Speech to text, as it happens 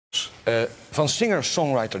Van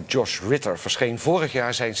singer-songwriter Josh Ritter verscheen vorig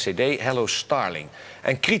jaar zijn cd Hello Starling.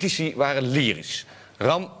 En critici waren lyrisch.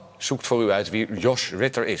 Ram zoekt voor u uit wie Josh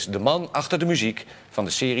Ritter is. De man achter de muziek van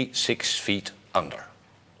de serie 6 Feet Under.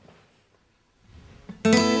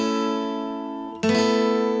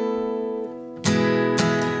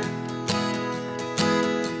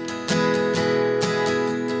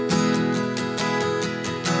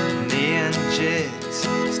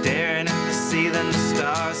 Staring at the ceiling, the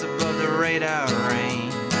stars above the radar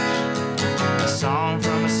range. A song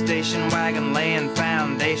from a station wagon laying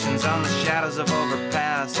foundations on the shadows of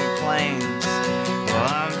overpassing planes. Well,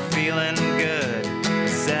 I'm feeling good.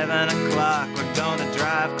 7 o'clock, we're gonna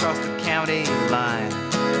drive across the county line.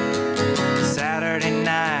 Saturday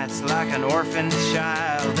nights like an orphaned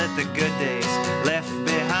child that the good days left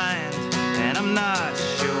behind. And I'm not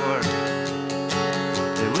sure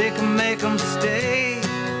that we can make them stay.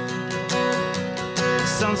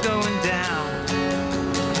 The sun's going down,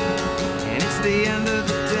 and it's the end of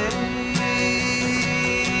the day.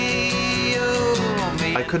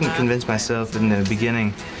 Oh, I couldn't convince myself in the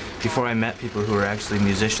beginning, before I met people who were actually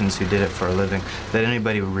musicians who did it for a living, that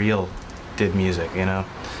anybody real did music, you know?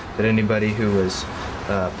 That anybody who was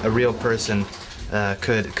a real person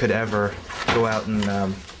could ever go out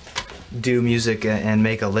and do music and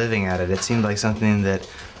make a living at it. It seemed like something that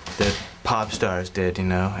pop stars did, you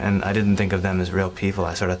know, and I didn't think of them as real people.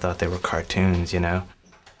 I sort of thought they were cartoons, you know.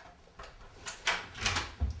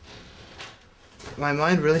 My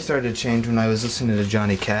mind really started to change when I was listening to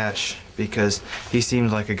Johnny Cash, because he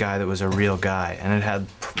seemed like a guy that was a real guy, and it had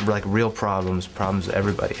like real problems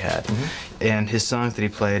everybody had. And his songs that he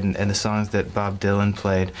played and the songs that Bob Dylan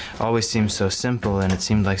played always seemed so simple, and it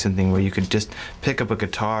seemed like something where you could just pick up a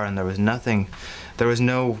guitar and there was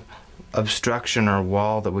no obstruction or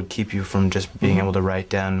wall that would keep you from just being able to write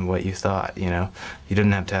down what you thought, you know. You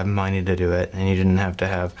didn't have to have money to do it, and you didn't have to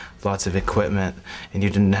have lots of equipment, and you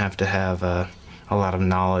didn't have to have a lot of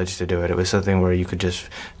knowledge to do it. It was something where you could just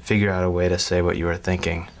figure out a way to say what you were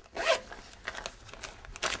thinking.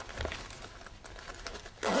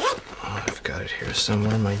 Oh, I've got it here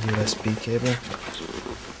somewhere, my USB cable,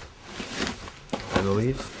 I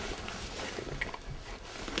believe.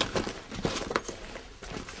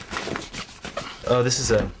 Oh, this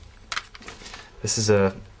is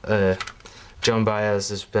a Joan Baez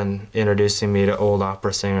has been introducing me to old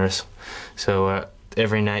opera singers. So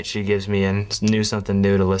every night she gives me something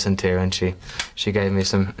new to listen to, and she gave me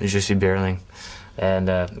some Jussi Björling, and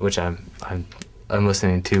which I'm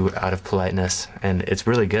listening to out of politeness, and it's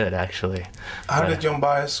really good actually. How did Joan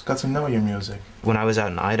Baez get to know your music? When I was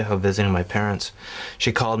out in Idaho visiting my parents,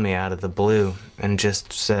 she called me out of the blue and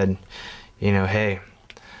just said, you know, hey,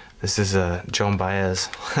 this is Joan Baez.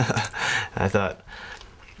 I thought,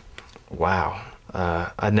 wow,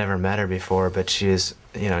 I'd never met her before, but she's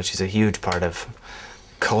a huge part of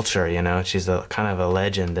culture, you know. She's kind of a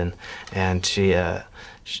legend, and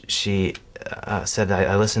she said,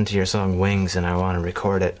 I listened to your song Wings and I want to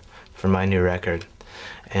record it for my new record,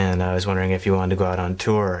 and I was wondering if you wanted to go out on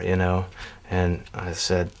tour, you know. And I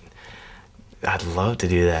said, I'd love to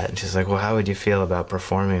do that. And she's like, well, how would you feel about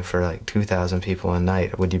performing for like 2,000 people a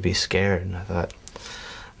night? Would you be scared? And I thought,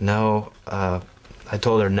 no. I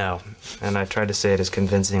told her no, and I tried to say it as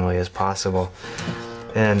convincingly as possible.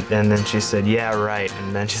 And then she said, yeah, right.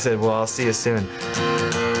 And then she said, well, I'll see you soon.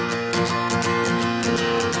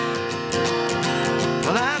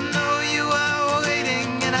 Well, I know you are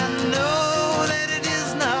waiting, and I know that it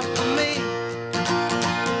is not for me.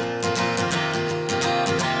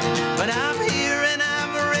 But I'm here and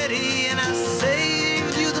I'm ready, and I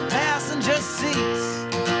saved you the passenger seats.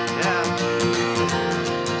 Yeah.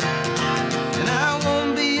 And I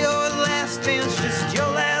won't be your last dance, just your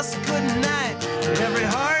last good night. Every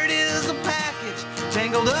heart is a package,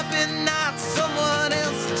 tangled up in knots, someone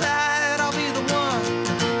else tied. I'll be the one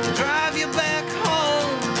to drive you back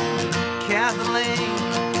home, Kathleen.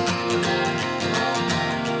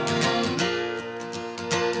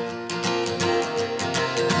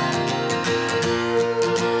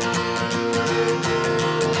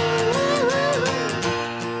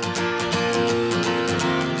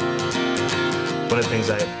 One of the things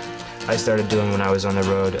I started doing when I was on the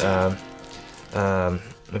road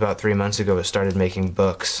about 3 months ago was started making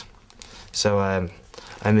books. So I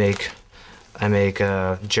make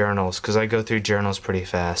journals, because I go through journals pretty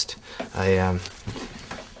fast. I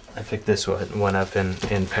picked this one up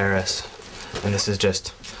in Paris, and this is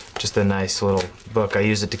just a nice little book. I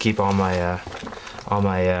use it to keep all my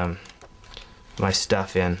my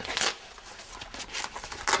stuff in.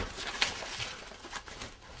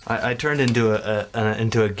 I turned into a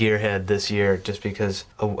gearhead this year just because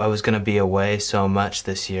I was going to be away so much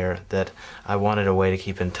this year that I wanted a way to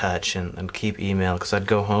keep in touch and keep email, because I'd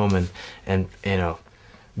go home and you know,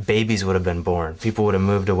 babies would have been born, people would have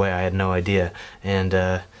moved away, I had no idea,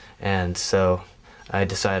 and so I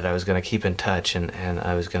decided I was going to keep in touch, and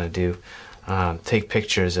I was going to do take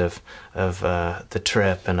pictures of the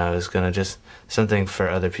trip, and I was going to just something for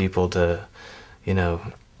other people to, you know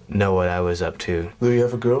what I was up to. Do you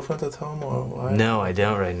have a girlfriend at home, or why? No, I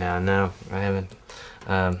don't right now. No, I haven't.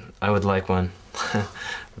 I would like one,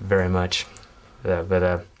 very much, but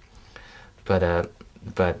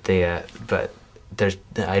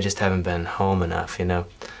I just haven't been home enough. You know,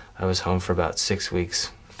 I was home for about 6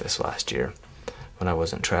 weeks this last year when I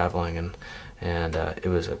wasn't traveling, and it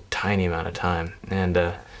was a tiny amount of time, and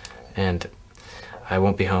I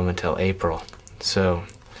won't be home until April. So,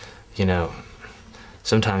 you know,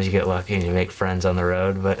 sometimes you get lucky and you make friends on the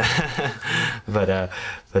road, but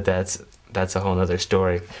but that's a whole other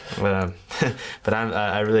story. But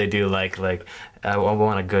I really do like I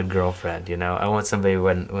want a good girlfriend, you know. I want somebody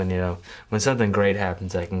when you know, when something great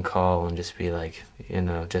happens, I can call and just be like, you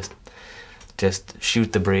know, just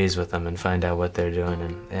shoot the breeze with them and find out what they're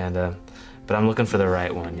doing, and but I'm looking for the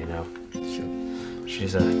right one, you know.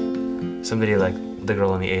 She's somebody like the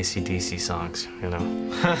girl in the AC/DC songs, you know.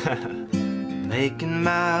 Making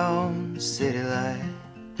my own city light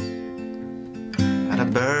out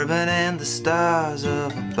of bourbon and the stars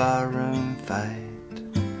of a barroom fight,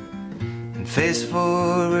 and face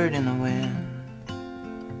forward in the wind.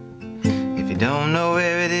 If you don't know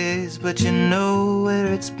where it is, but you know where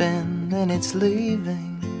it's been, then it's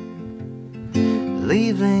leaving,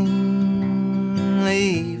 leaving,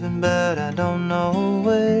 leaving, but I don't know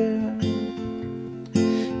where.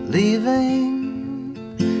 Leaving,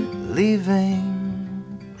 leaving,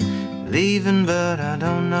 leaving, but I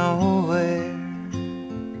don't know where.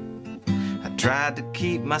 I tried to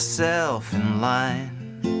keep myself in line.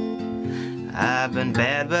 I've been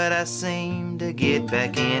bad, but I seem to get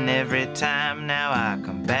back in every time. Now I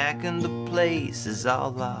come back and the place is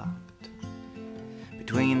all locked.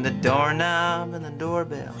 Between the doorknob and the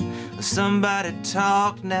doorbell, somebody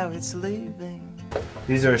talked, now it's leaving.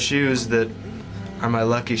 These are shoes that are my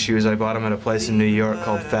lucky shoes. I bought them at a place in New York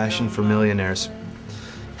called Fashion for Millionaires.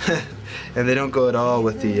 And they don't go at all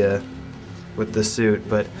with the suit,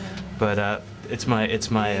 but it's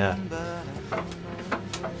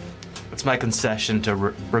my concession to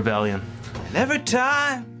rebellion. And every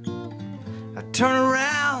time I turn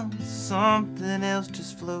around, something else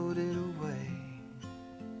just floated away.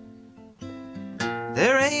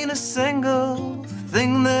 There ain't a single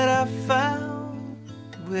thing that I found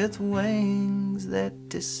with wings that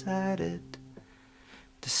decided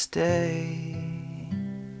to stay.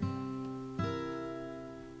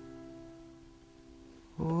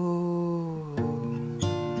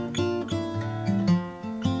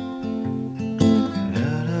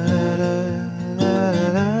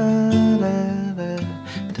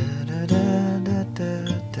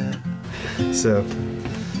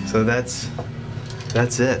 So that's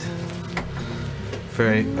it.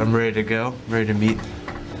 I'm ready to go. Ready to meet.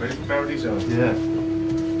 Ready for Paradiso? Yeah.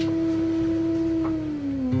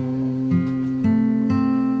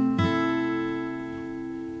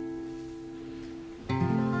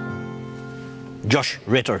 Josh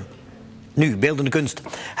Ritter. Nu, beeldende kunst.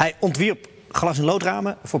 Hij ontwierp glas- en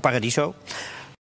loodramen voor Paradiso.